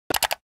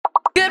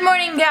Good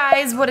morning,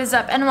 guys. What is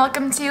up? And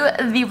welcome to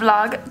the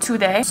vlog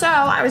today. So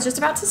I was just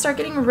about to start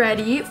getting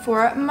ready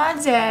for my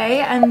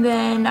day, and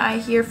then I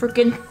hear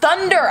freaking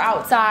thunder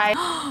outside.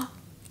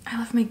 I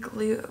left my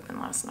glue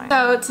open last night.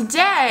 So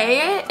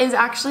today is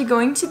actually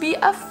going to be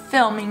a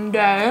filming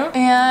day,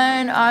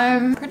 and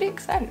I'm pretty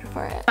excited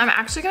for it. I'm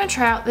actually gonna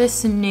try out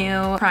this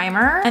new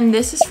primer, and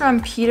this is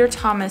from Peter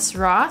Thomas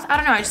Roth. I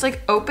don't know, I just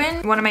like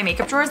opened one of my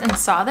makeup drawers and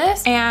saw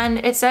this,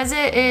 and it says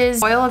it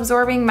is oil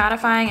absorbing,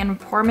 mattifying, and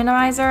pore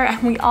minimizer,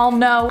 and we all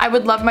know I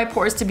would love my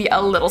pores to be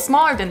a little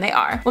smaller than they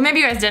are. Well, maybe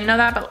you guys didn't know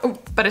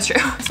that, but it's true.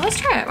 So let's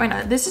try it, why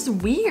not? This is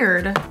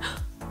weird.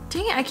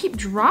 Dang it, I keep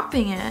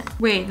dropping it.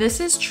 Wait, this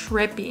is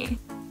trippy.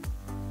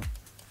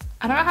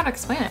 I don't know how to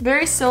explain it.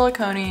 Very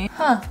silicone-y.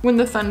 Huh. When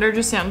the thunder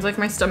just sounds like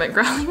my stomach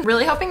growling.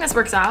 Really hoping this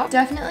works out.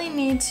 Definitely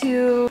need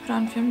to put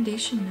on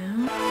foundation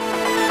now.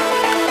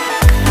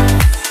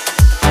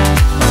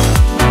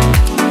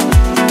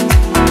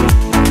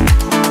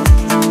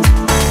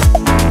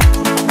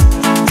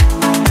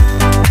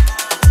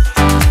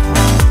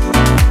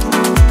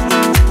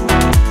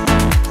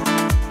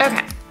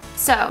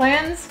 So,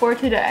 plans for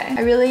today.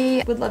 I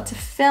really would love to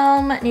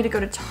film, need to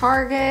go to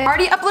Target.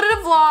 Already uploaded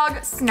a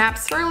vlog,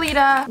 snaps for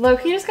Lita.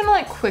 Low-key just gonna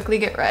like quickly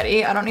get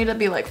ready. I don't need to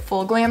be like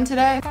full glam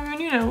today. I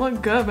need to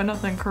look good, but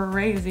nothing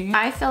crazy.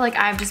 I feel like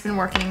I've just been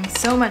working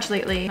so much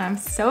lately. I'm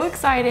so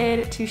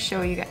excited to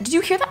show you guys. Did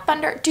you hear that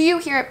thunder? Do you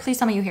hear it? Please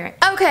tell me you hear it.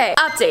 Okay,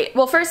 update.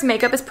 Well, first,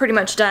 makeup is pretty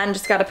much done.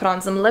 Just gotta put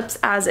on some lips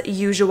as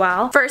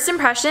usual. First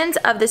impressions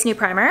of this new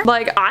primer.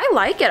 Like, I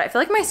like it. I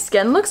feel like my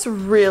skin looks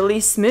really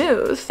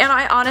smooth. And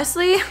I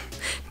honestly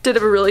did a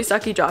really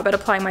sucky job at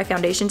applying my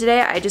foundation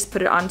today. I just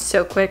put it on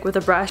so quick with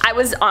a brush. I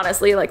was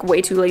honestly like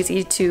way too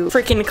lazy to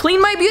freaking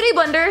clean my beauty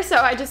blender, so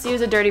I just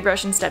used a dirty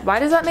brush instead. Why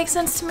does that make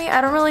sense to me? I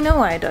don't really know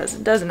why it does.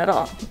 It doesn't at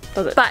all,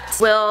 does it? But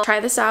we'll try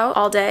this out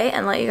all day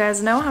and let you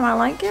guys know how I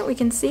like it. We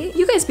can see.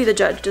 You guys be the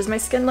judge. Does my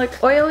skin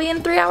look oily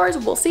in 3 hours?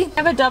 We'll see.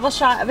 I have a double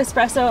shot of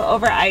espresso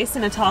over ice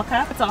in a tall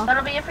cup. That's all.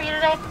 That'll be it for you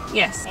today?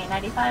 Yes.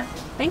 $8.95.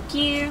 Thank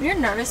you. If you're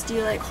nervous, do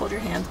you like hold your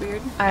hands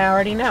weird? I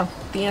already know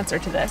the answer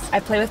to this.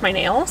 I play with my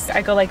nails.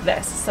 I go like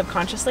this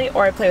subconsciously,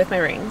 or I play with my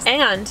rings.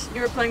 And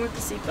You were playing with the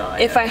seatbelt.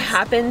 if I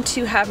happen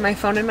to have my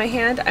phone in my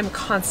hand, I'm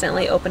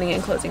constantly opening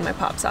and closing my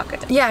pop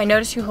socket. Yeah, I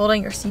noticed you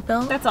holding your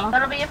seatbelt. That's all.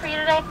 That'll be it for you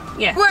today?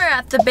 Yeah. We're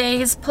at the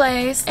Bay's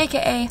place,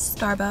 aka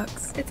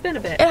Starbucks. It's been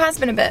a bit. It has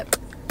been a bit.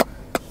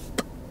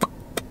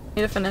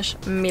 Need to finish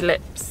me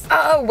lips.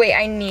 Oh wait,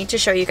 I need to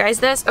show you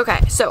guys this. Okay,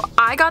 so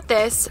I got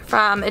this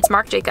from, it's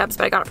Marc Jacobs,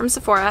 but I got it from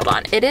Sephora. Hold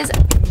on, it is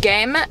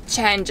game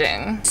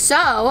changing.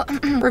 So,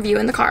 review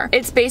in the car.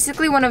 It's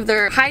basically one of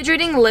their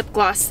hydrating lip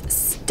gloss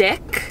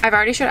stick. I've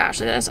already showed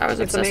Ashley this. I was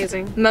obsessed. It's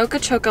amazing. Mocha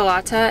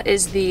Chocolata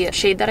is the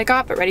shade that I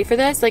got, but ready for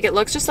this? Like, it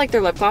looks just like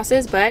their lip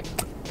glosses, but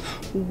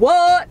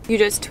what? You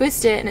just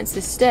twist it and it's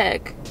the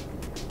stick.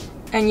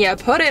 And you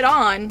put it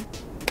on.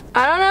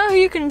 I don't know if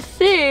you can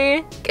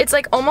see. It's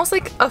like almost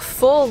like a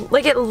full,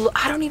 like I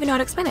don't even know how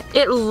to explain it.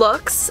 It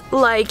looks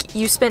like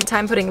you spent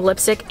time putting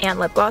lipstick and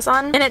lip gloss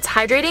on, and it's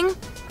hydrating.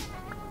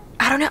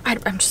 I don't know,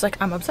 I'm just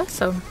like, I'm obsessed,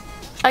 so.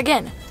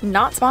 Again,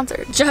 not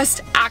sponsored,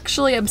 just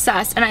actually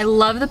obsessed. And I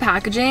love the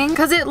packaging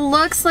because it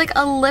looks like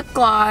a lip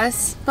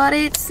gloss, but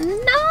it's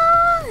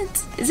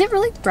not. Is it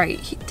really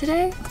bright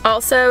today?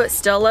 Also,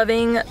 still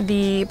loving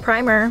the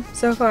primer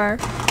so far.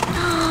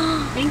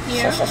 Thank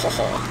you.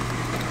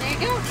 There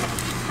you go.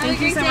 Thank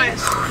you so much.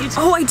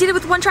 Oh, I did it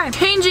with one try.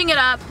 Changing it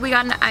up. We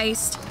got an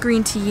iced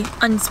green tea,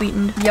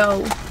 unsweetened.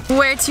 Yo.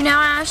 Where to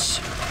now, Ash?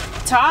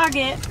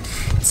 Target.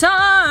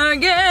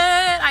 Target.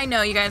 I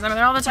know, you guys. I'm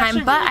there all the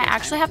time, but I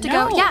actually have to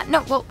go. Yeah,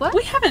 no, well, what?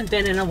 We haven't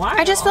been in a while.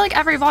 I just feel like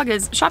every vlog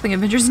is shopping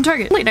adventures in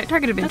Target. Late night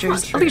Target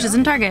adventures. Alicia's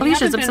in Target.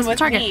 Alicia's obsessed with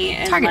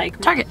Target. Target.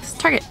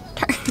 Okay,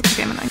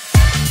 I'm annoying.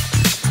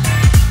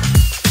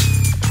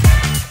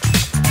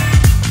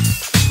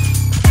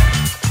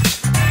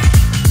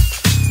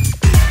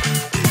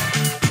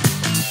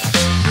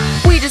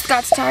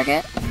 Got to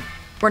Target.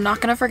 We're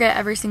not gonna forget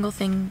every single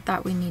thing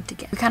that we need to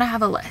get. We kind of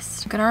have a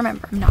list. I'm gonna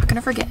remember. I'm not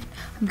gonna forget.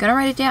 I'm gonna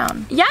write it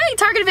down. Yay,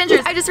 Target Adventures!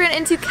 I just ran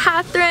into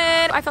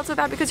Catherine. I felt so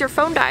bad because your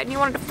phone died and you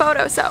wanted a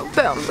photo, so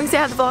boom. We can say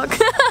hi to the vlog.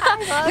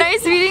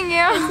 Nice meeting you.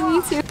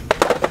 Nice to meet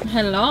you.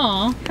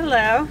 Hello.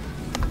 Hello.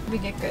 We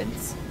get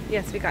goods.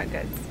 Yes, we got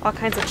goods. All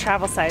kinds of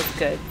travel size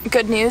goods.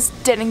 Good news,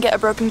 didn't get a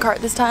broken cart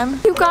this time.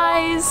 You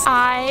guys,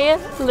 I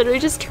literally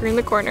just turned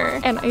the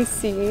corner and I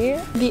see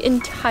the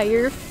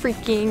entire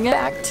freaking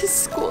back to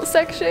school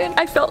section.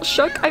 I felt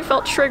shook, I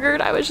felt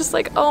triggered. I was just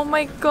like, oh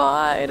my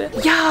God.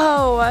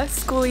 Yo,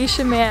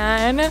 Schoolisha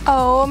man.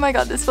 Oh my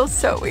God, this feels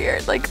so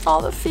weird. Like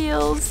all the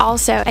feels.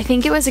 Also, I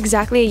think it was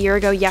exactly a year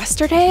ago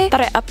yesterday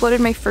that I uploaded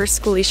my first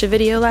Schoolisha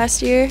video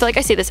last year. I feel like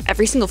I say this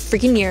every single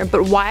freaking year,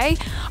 but why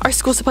are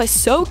school supplies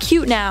so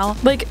cute now? now.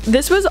 Like,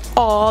 this was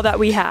all that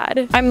we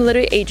had. I'm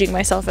literally aging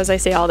myself as I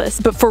say all this,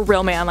 but for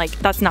real, man, like,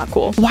 that's not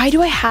cool. Why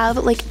do I have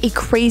like a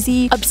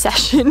crazy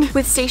obsession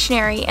with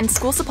stationery and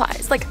school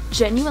supplies? Like,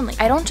 genuinely,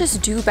 I don't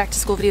just do back to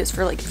school videos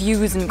for like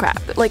views and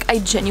crap. Like, I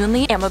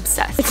genuinely am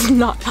obsessed. It's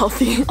not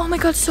healthy. Oh my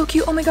god, so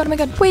cute. Oh my god, oh my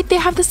god. Wait, they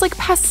have this like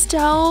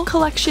pastel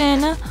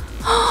collection.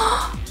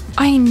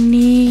 I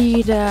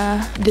need,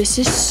 this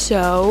is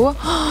so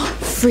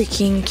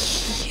freaking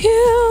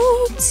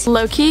cute.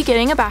 Low-key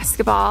getting a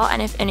basketball,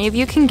 and if any of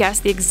you can guess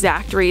the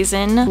exact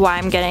reason why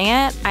I'm getting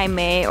it, I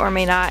may or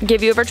may not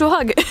give you a virtual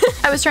hug.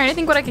 I was trying to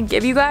think what I could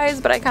give you guys,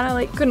 but I kind of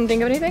like couldn't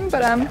think of anything,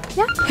 but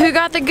yeah. Who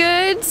got the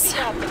goods?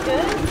 Got the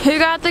goods. Who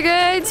got the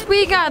goods?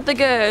 We got the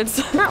goods.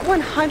 Not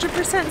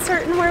 100%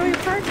 certain where we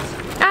parked.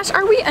 Ash,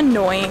 are we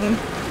annoying?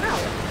 No.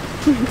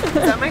 Is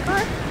that my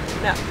car?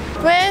 No.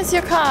 Where's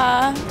your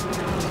car?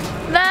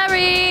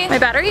 Larry! My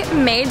battery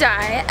may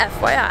die,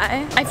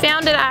 FYI. I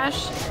found it,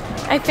 Ash.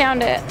 I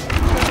found it.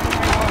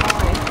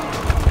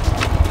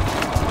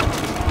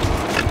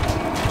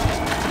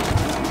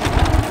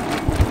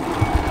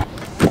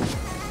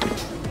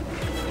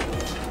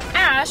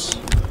 Ash!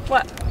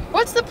 What?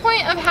 What's the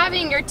point of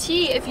having your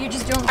tea if you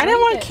just don't I didn't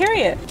want to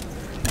carry it.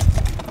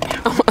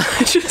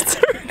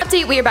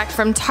 Update, we are back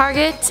from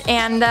Target,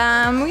 and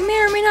we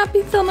may or may not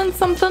be filming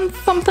something.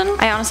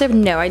 I honestly have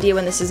no idea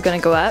when this is gonna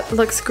go up.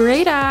 Looks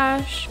great,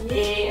 Ash.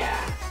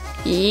 Yeah.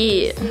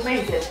 Yeah. You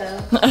made it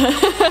though.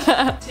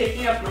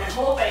 Taking up my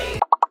whole face.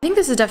 I think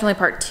this is definitely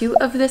part 2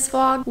 of this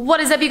vlog. What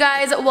is up, you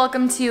guys?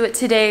 Welcome to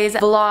today's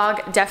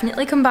vlog,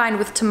 definitely combined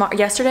with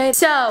yesterday.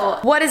 So,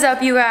 what is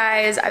up, you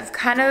guys? I've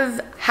kind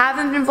of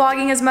haven't been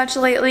vlogging as much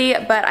lately,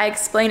 but I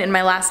explained in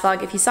my last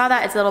vlog, if you saw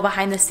that, it's a little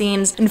behind the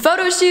scenes and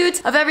photo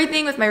shoot of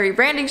everything with my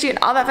rebranding shoot and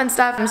all that fun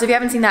stuff. So if you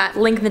haven't seen that,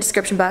 link in the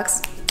description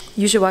box.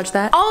 You should watch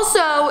that.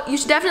 Also, you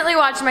should definitely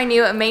watch my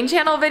new main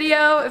channel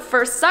video. If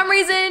for some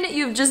reason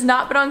you've just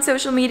not been on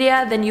social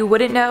media, then you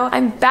wouldn't know.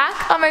 I'm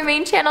back on my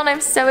main channel and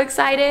I'm so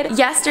excited.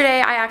 Yesterday,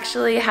 I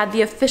actually had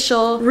the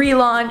official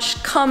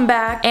relaunch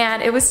comeback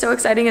and it was so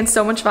exciting and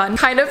so much fun.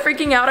 Kind of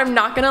freaking out, I'm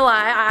not gonna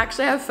lie. I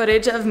actually have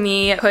footage of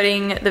me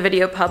putting the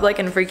video public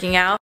and freaking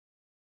out.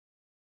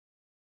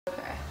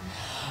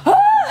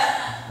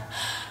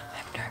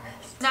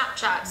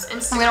 Snapchats,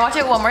 I'm gonna watch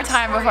it one more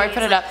time before I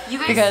put it up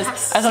because I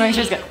just wanna make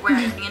sure it's good. We're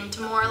getting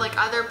into more like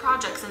other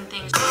projects and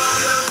things.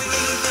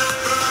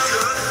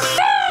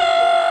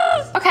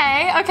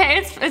 Okay,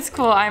 it's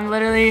cool.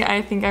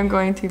 I think I'm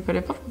going to put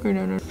it public.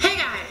 No. Hey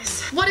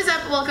guys, what is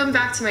up? Welcome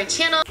back to my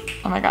channel.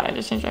 Oh my god, I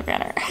just changed my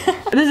banner.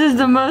 This is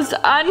the most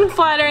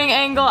unflattering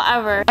angle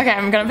ever. Okay,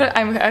 I'm good.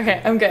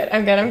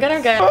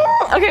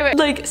 Okay, wait,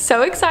 like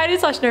so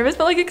excited / nervous,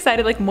 but like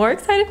excited, like more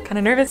excited, kind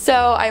of nervous.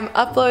 So I'm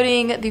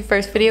uploading the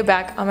first video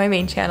back on my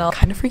main channel.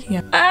 Kind of freaking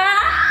out.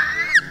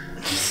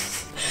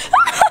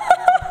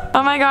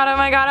 Oh my god.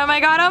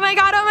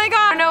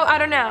 No, I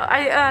don't know. Oh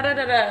my god,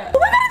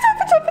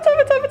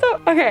 it's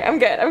up. Okay, I'm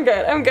good. Oh my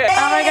god,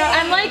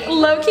 I'm like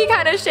low-key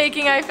kind of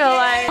shaking, I feel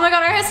like. Oh my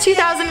god, ours has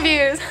 2,000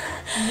 views.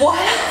 What?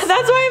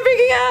 That's why I'm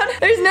freaking out.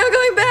 There's no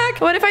going back.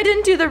 What if I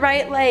didn't do the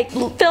right like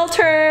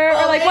filter?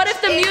 Or like what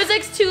if the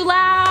music's too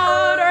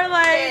loud? Or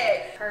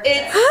like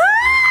it's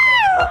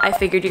I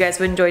figured you guys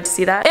would enjoy to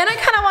see that. And I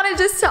kind of wanted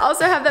just to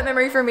also have that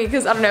memory for me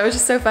because I don't know, it was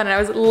just so fun and I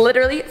was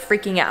literally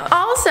freaking out.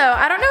 Also,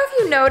 I don't know if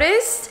you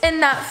noticed in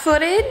that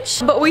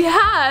footage, but we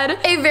had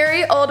a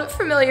very old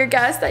familiar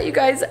guest that you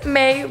guys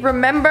may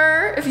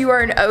remember if you are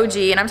an OG,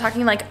 and I'm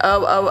talking like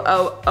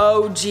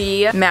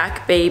OG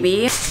Mac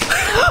baby.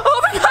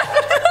 Oh my god.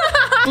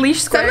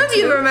 Leash square. Some of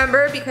you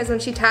remember because when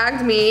she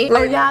tagged me.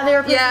 Oh yeah, they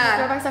were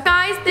stuff.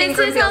 Guys, this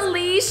is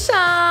Alisha.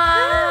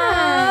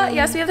 Hi.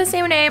 Yes, we have the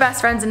same name.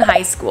 Best friends in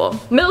high school.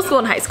 Middle school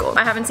and high school.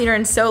 I haven't seen her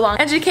in so long.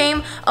 And she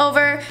came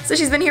over, so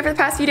she's been here for the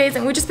past few days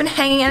and we've just been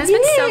hanging and it's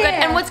been so good.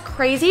 And what's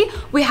crazy,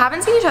 we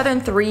haven't seen each other in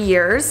 3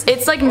 years.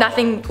 It's like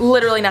nothing,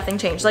 literally nothing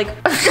changed. Like,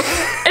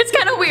 it's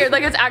kind of weird.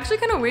 Like, it's actually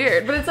kind of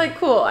weird, but it's like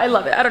cool. I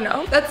love it. I don't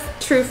know. That's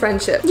true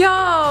friendship. Yo.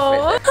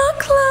 Oh,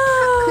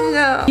 Chloe.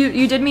 No.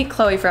 You did meet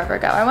Chloe forever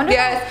ago. I wonder.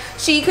 Yes,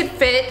 she could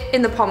fit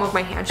in the palm of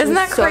my hand. She Isn't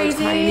that so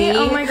crazy? Tiny.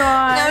 Oh my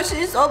god. Now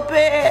she's so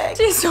big.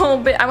 She's so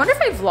big. I wonder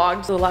if I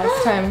vlogged the last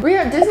time. We were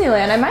at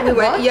Disneyland. I might have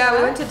vlogged. Yeah,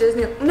 we went to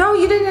Disney. No,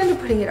 you didn't end up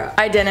putting it up.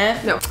 I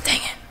didn't? No. Dang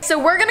it. So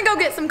we're gonna go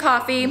get some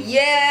coffee.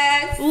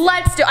 Yes.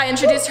 Let's do. I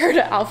introduced her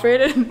to Alfred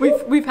and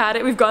we've had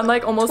it. We've gone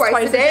like almost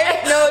twice a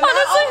day. No,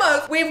 not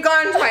almost. We've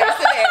gone twice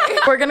a day.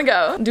 We're gonna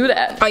go do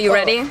that. Are you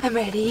ready? I'm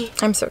ready.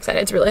 I'm so excited.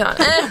 It's really hot.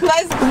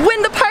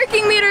 When the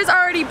parking meter's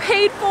already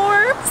paid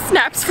for,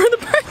 snaps for the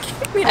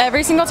parking meter.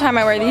 Every single time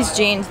I wear these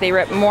jeans, they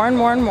rip more and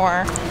more and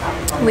more.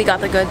 We got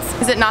the goods.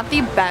 Is it not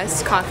the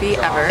best coffee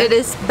ever? It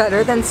is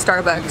better than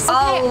Starbucks. Okay,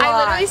 I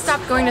literally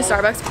stopped going to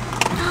Starbucks.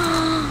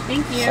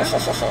 Thank you.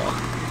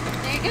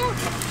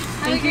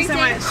 Thank you so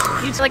much.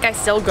 Like I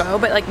still go,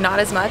 but like not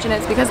as much, and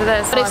it's because of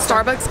this. But if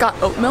Starbucks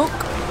got oat milk.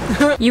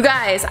 You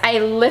guys, I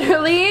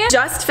literally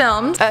just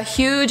filmed a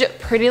huge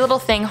Pretty Little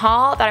Thing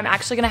haul that I'm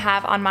actually gonna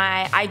have on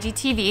my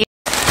IGTV.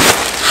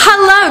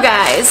 Hello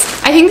guys!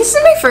 I think this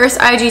is my first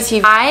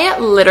IGTV. I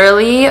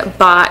literally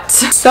bought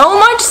so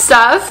much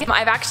stuff.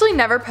 I've actually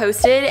never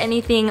posted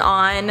anything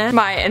on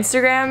my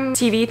Instagram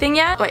TV thing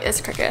yet. Wait,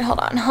 this cricket, hold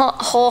on.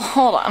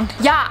 Hold on.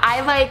 Yeah,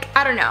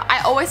 I don't know.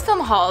 I always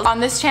film hauls on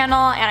this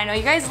channel and I know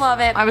you guys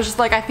love it. I was just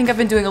like, I think I've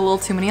been doing a little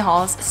too many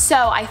hauls. So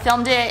I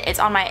filmed it. It's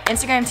on my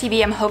Instagram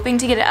TV. I'm hoping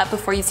to get it up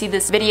before you see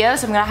this video.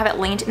 So I'm gonna have it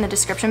linked in the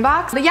description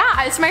box. But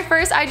yeah, it's my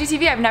first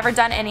IGTV. I've never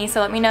done any.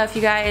 So let me know if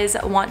you guys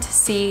want to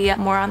see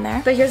more on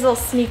there. But here's a little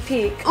sneak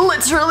peek.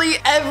 Literally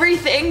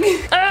everything.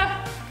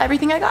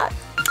 Everything I got.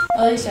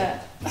 Alisha,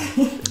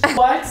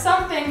 what's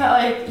something that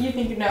like you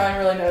think no one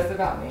really knows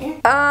about me?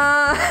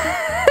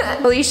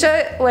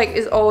 Alisha like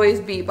is always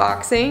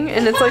beatboxing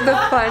and it's like the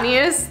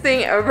funniest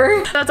thing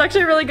ever. That's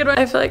actually a really good one.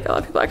 I feel like a lot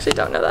of people actually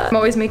don't know that. I'm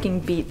always making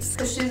beats.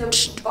 She's a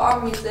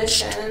bar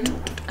musician.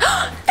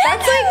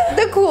 That's like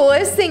the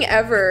coolest thing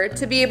ever,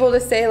 to be able to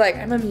say like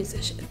I'm a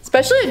musician,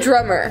 especially a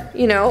drummer,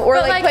 you know, or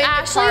but like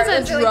Ashley's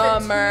a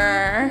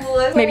drummer.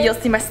 Maybe you'll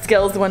see my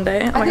skills one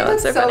day. Oh my god,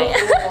 that's so funny.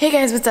 Cool. Hey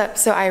guys, what's up?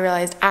 So I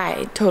realized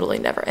I totally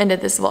never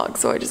ended this vlog,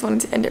 so I just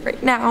wanted to end it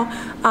right now.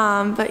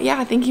 But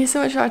yeah, thank you so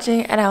much for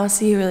watching, and I will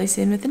see you really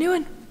soon with a new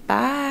one.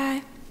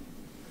 Bye.